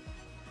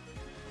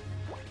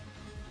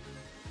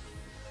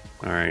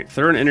 Alright,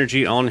 throw an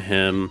energy on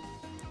him.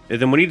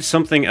 And then we need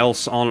something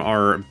else on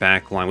our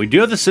back line. We do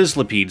have the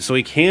Sizzlipede, so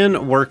we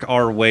can work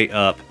our way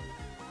up.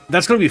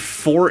 That's going to be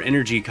 4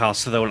 energy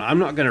costs, though, and I'm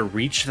not going to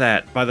reach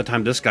that by the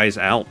time this guy's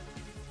out.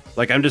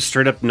 Like, I'm just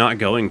straight up not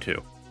going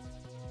to.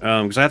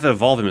 Because I have to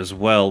evolve him as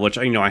well, which,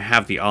 you know, I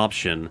have the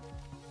option.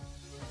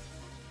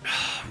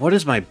 What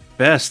is my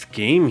best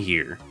game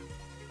here?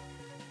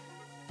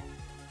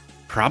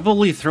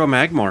 Probably throw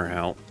Magmar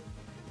out.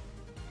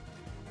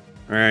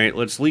 Alright,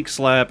 let's Leak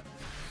Slap.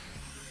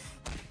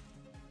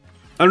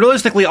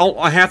 Unrealistically,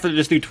 I have to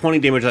just do 20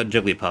 damage to that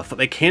Jigglypuff, but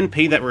they can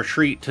pay that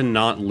retreat to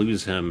not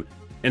lose him.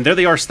 And there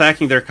they are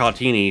stacking their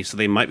Kautini, so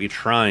they might be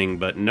trying,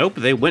 but nope,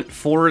 they went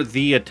for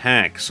the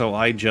attack, so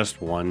I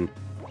just won.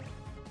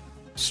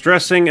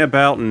 Stressing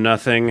about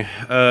nothing.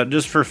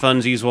 Just for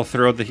funsies, we'll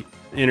throw the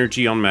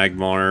energy on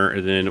Magmar,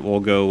 and then we'll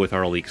go with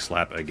our Leak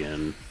Slap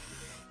again.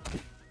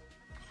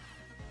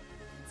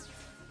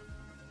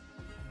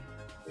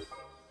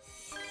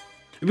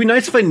 It'd be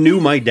nice if I knew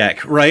my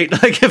deck, right?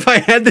 Like, if I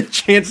had the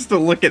chance to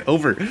look it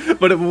over,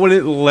 but it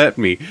wouldn't let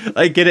me.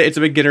 I get it, it's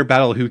a beginner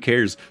battle, who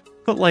cares?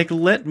 But, like,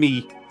 let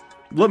me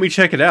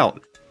check it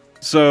out.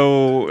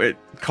 So,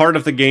 card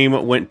of the game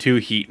went to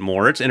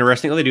Heatmore. It's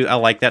interesting what they do. I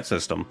like that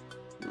system.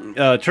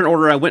 Turn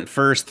order, I went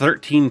first,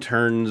 13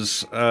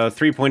 turns,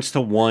 3 points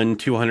to 1,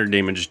 200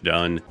 damage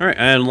done. Alright,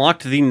 I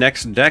unlocked the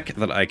next deck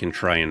that I can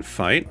try and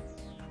fight.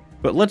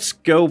 But let's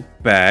go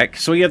back.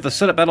 So we have the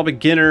setup battle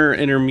beginner,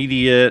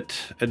 intermediate,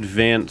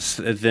 advanced,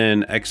 and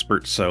then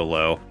expert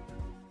solo.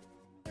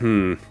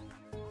 If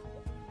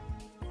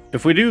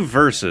we do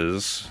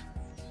versus...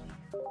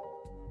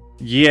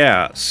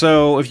 Yeah,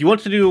 so if you want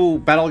to do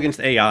battle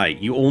against AI,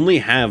 you only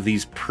have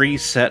these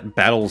preset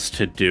battles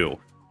to do.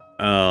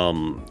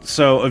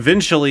 So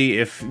eventually,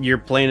 if your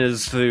plan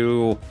is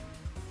to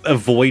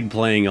avoid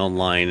playing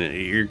online,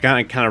 you're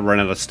gonna kind of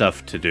run out of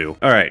stuff to do.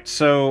 Alright,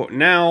 so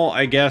now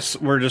I guess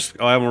we're just...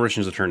 Oh, I have more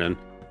missions to turn in.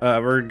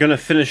 We're gonna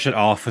finish it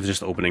off with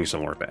just opening some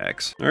more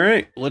packs.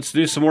 Alright, let's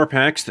do some more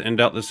packs to end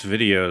out this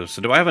video.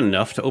 So do I have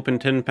enough to open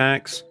 10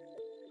 packs?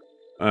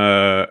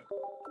 I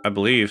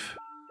believe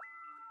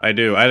I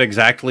do. I had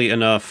exactly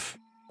enough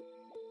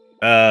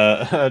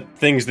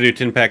things to do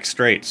 10 packs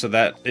straight, so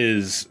that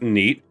is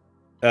neat.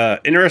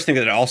 Interesting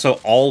that it also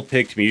all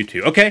picked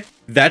Mewtwo. Okay,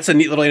 that's a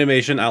neat little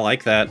animation. I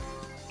like that.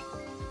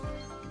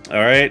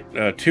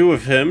 Alright, 2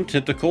 of him,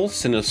 Tentacle,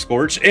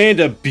 Cinescorch, and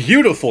a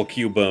beautiful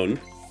Cubone.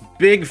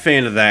 Big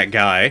fan of that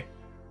guy.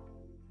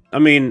 I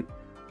mean,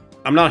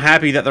 I'm not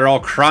happy that they're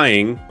all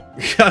crying.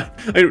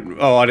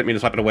 Oh, I didn't mean to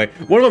slap it away.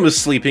 One of them was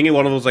sleeping, and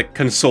one of them was, like,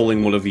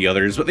 consoling one of the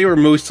others, but they were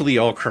mostly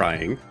all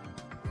crying.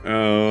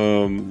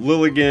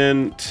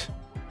 Lilligant...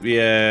 We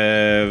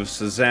have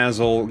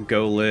Zazzle,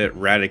 Golett,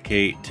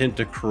 Raticate,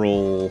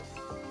 Tentacruel,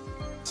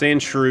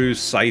 Sandshrew,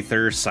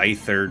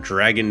 Scyther,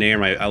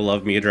 Dragonair. I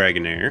love me a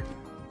Dragonair.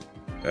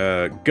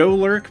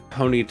 Golurk,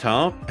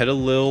 Ponyta,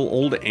 Petalil,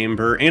 Old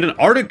Amber, and an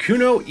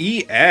Articuno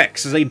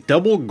EX is a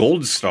double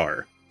gold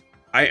star.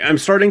 I'm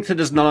starting to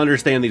just not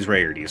understand these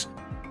rarities.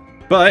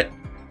 But,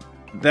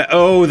 the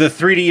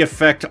 3D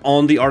effect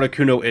on the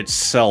Articuno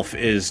itself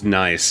is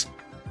nice.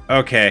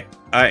 Okay,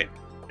 I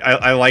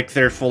like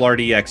their full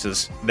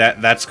RDXs.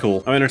 That's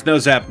cool. I mean, there's no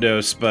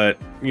Zapdos, but,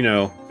 you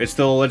know, it's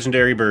still a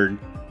legendary bird.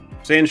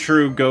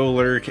 Sandshrew,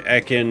 Golurk,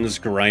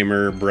 Ekans,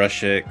 Grimer,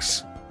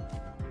 Brushix.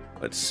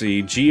 Let's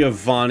see,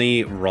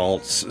 Giovanni,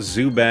 Ralts,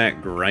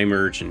 Zubat,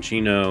 Grimer,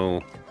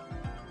 Cinccino.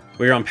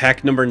 We're on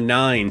pack number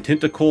 9.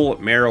 Tentacle,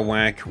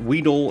 Marowak,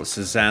 Weedle,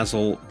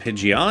 Zazzle,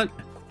 Pidgeot.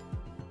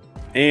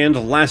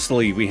 And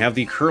lastly, we have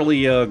the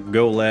Kirlia,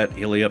 Golett,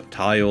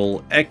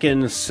 Helioptile,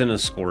 Ekans,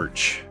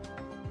 Cinescorch.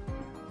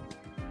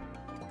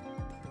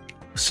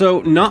 So,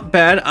 not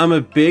bad. I'm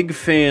a big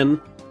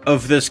fan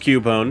of this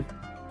Cubone.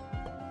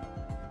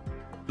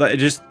 But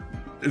just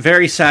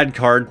very sad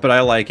card, but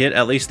I like it.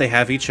 At least they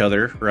have each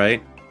other,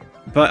 right?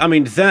 But, I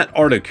mean, that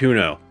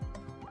Articuno.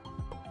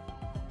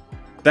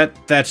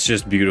 That's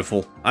just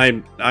beautiful.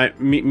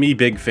 Me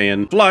big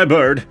fan. Fly,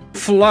 bird,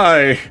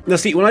 fly! Now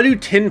see, when I do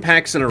 10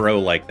 packs in a row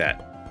like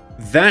that,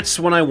 that's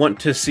when I want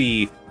to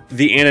see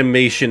the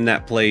animation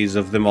that plays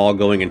of them all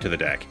going into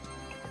the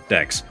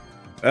decks.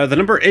 The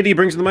number 80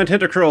 brings to mind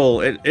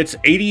Tentacruel. It's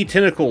 80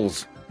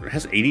 tentacles. It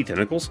has 80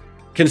 tentacles?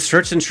 Can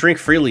stretch and shrink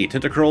freely.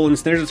 Tentacruel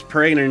ensnares its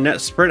prey in a net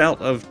spread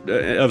out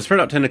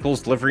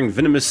tentacles, delivering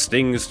venomous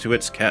stings to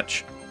its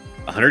catch.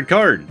 100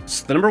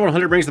 cards. The number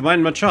 100 brings to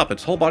mind Machop.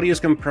 Its whole body is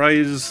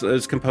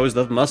composed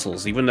of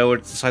muscles. Even though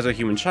it's the size of a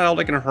human child,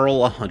 it can hurl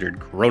 100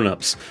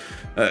 grown-ups.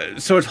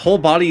 So its whole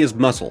body is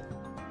muscle.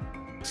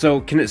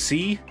 So, can it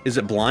see? Is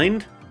it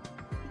blind?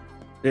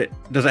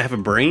 Does it have a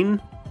brain?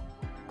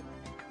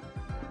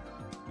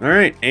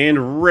 Alright,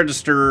 and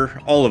register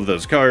all of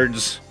those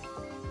cards.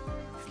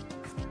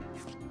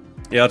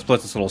 Yeah, let's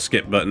put this little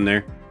skip button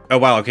there. Oh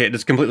wow, okay, it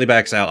just completely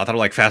backs out. I thought it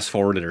like fast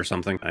forwarded or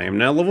something. I am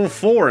now level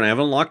 4 and I have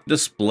unlocked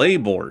display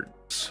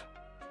boards.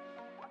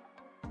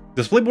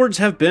 Display boards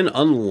have been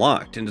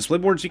unlocked. In display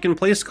boards, you can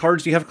place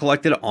cards you have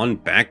collected on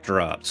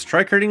backdrops.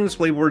 Try creating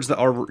display boards that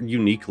are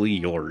uniquely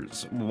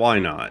yours. Why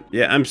not?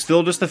 Yeah, I'm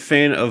still just a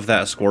fan of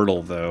that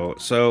Squirtle though.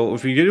 So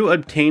if you do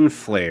obtain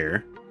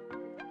Flare...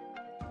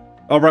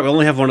 Oh, right, we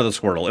only have one of the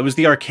Squirtle. It was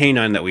the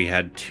Arcanine that we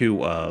had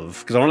 2 of,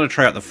 because I want to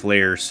try out the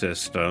Flare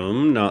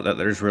system. Not that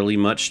there's really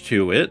much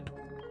to it.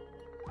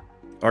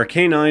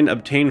 Arcanine,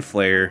 obtain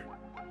Flare.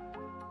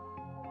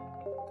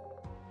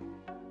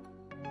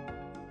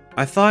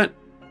 I thought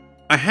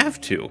I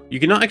have to. You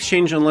cannot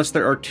exchange unless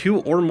there are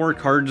 2 or more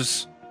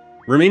cards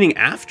remaining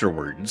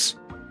afterwards.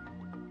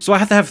 So I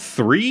have to have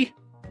 3?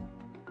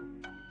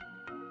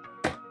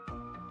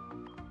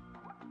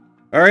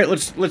 Alright,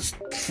 let's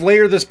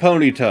flare this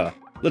Ponyta.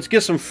 Let's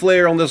get some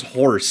flair on this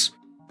horse.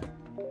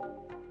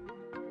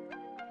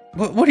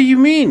 What do you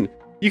mean?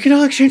 You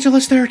cannot exchange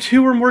unless there are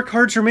 2 or more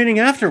cards remaining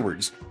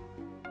afterwards.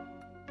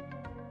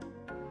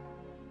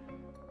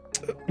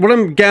 What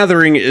I'm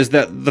gathering is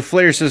that the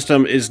flare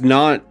system is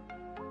not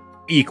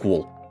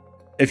equal.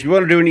 If you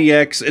want to do an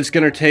EX, it's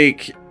going to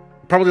take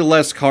probably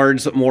less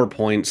cards, but more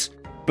points.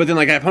 But then,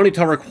 like, that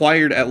Ponyta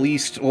required at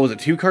least, what was it,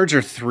 2 cards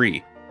or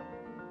 3?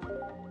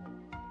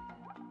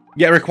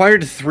 Yeah, it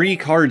required 3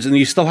 cards, and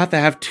you still have to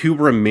have 2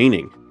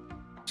 remaining.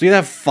 So you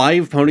have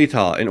 5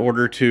 Ponyta in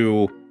order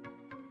to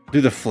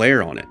do the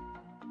flare on it.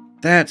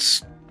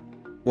 That's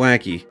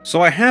wacky.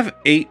 So I have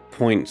 8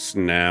 points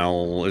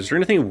now. Is there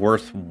anything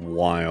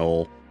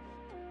worthwhile?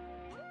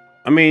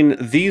 I mean,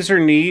 these are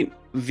neat.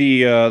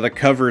 The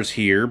covers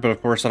here, but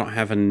of course I don't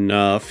have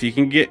enough. You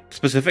can get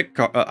specific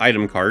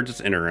item cards.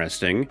 It's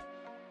interesting.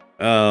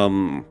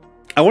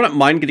 I wouldn't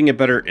mind getting a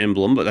better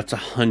emblem, but that's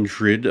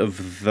 100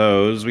 of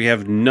those. We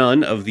have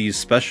none of these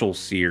special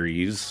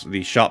series,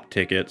 the shop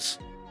tickets.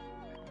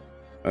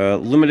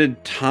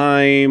 Limited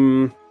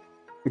time.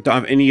 Don't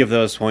have any of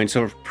those points.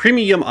 So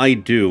premium I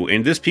do,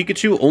 and this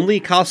Pikachu only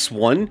costs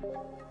 1.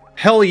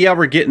 Hell yeah,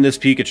 we're getting this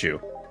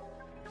Pikachu.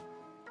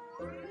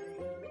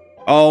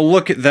 Oh,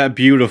 look at that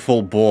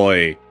beautiful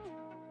boy.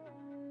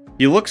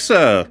 He looks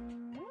real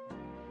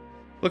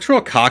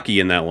cocky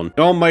in that one.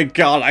 Oh my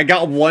god, I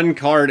got 1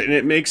 card and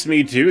it makes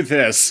me do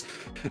this.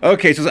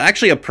 Okay, so it's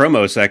actually a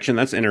promo section.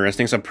 That's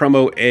interesting. So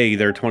promo A,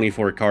 there are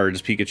 24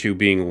 cards, Pikachu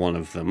being one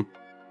of them.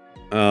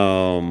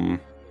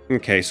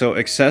 Okay, so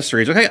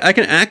accessories. Okay, I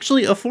can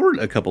actually afford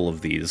a couple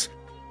of these.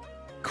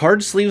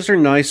 Card sleeves are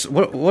nice.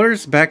 What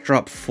is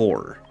backdrop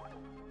for?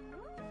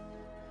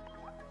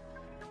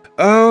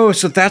 Oh,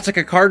 so that's like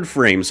a card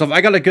frame. So if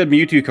I got a good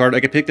Mewtwo card,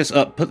 I could pick this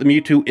up, put the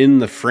Mewtwo in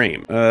the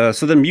frame.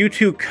 So the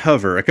Mewtwo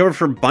cover. A cover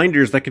for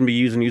binders that can be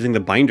used using the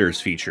binders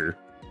feature.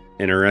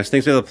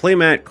 Interesting. So the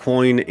playmat,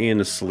 coin,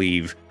 and a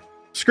sleeve.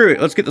 Screw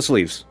it, let's get the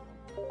sleeves.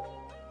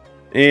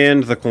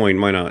 And the coin,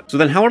 why not? So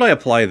then how would I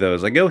apply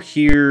those? I go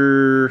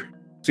here.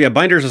 So yeah,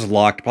 binders is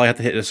locked. Probably have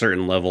to hit a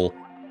certain level.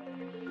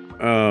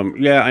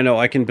 Yeah, I know,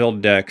 I can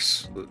build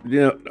decks. You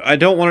know, I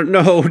don't want to...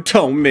 No,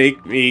 don't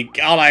make me.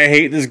 God, I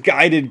hate this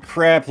guided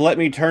crap. Let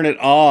me turn it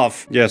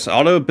off. Yes,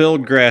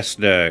 auto-build grass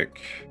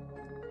deck.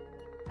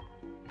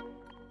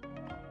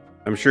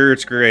 I'm sure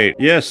it's great.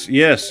 Yes,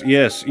 yes,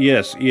 yes,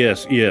 yes,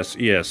 yes, yes,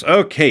 yes.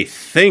 Okay,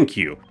 thank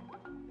you.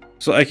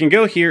 So I can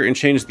go here and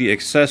change the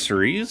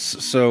accessories.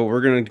 So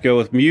we're going to go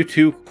with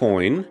Mewtwo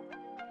coin.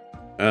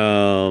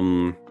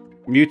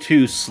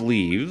 Mewtwo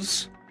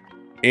sleeves.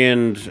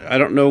 And I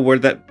don't know where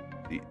that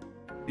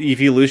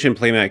Evolution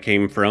playmat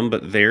came from,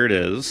 but there it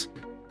is.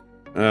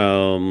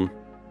 Cool.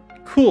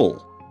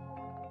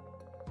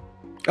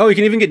 Oh, you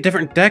can even get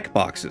different deck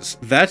boxes.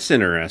 That's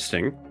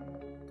interesting.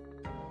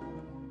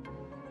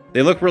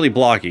 They look really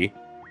blocky,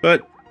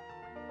 but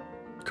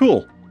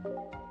cool.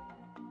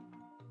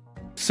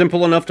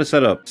 Simple enough to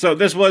set up. So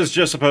this was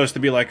just supposed to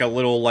be like a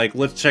little, like,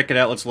 let's check it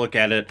out, let's look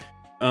at it.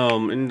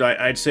 And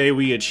I'd say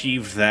we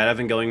achieved that. I've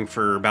been going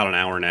for about an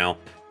hour now.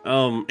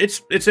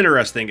 It's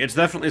interesting. It's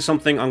definitely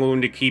something I'm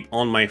going to keep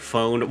on my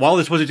phone. While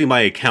this was using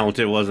my account,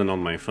 it wasn't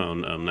on my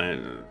phone.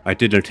 I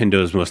did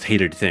Nintendo's most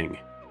hated thing,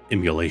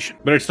 emulation.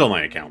 But it's still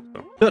my account,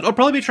 so. But I'll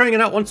probably be trying it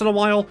out once in a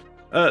while.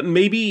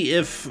 Maybe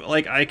if,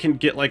 like, I can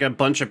get, like, a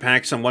bunch of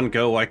packs in one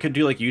go, I could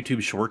do, like,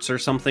 YouTube Shorts or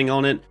something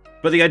on it.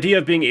 But the idea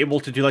of being able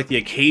to do, like, the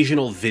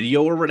occasional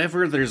video or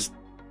whatever,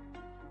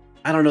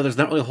 I don't know, there's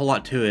not really a whole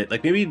lot to it.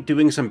 Like, maybe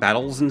doing some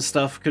battles and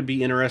stuff could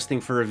be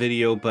interesting for a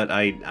video, but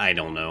I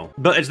don't know.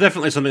 But it's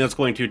definitely something that's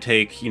going to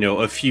take, you know,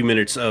 a few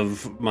minutes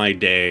of my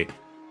day,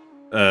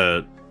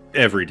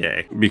 every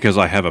day, because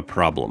I have a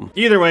problem.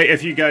 Either way,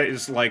 if you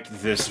guys liked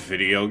this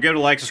video, give it a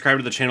like, subscribe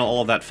to the channel,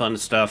 all of that fun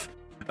stuff.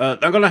 I'm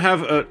gonna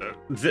have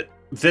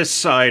this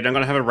side, I'm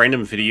gonna have a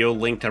random video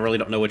linked. I really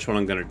don't know which one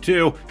I'm gonna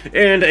do,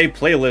 and a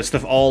playlist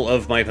of all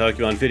of my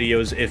Pokemon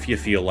videos if you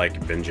feel like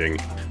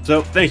binging.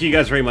 So thank you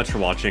guys very much for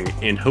watching,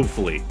 and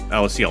hopefully I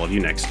will see all of you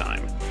next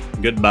time.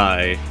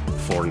 Goodbye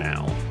for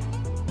now.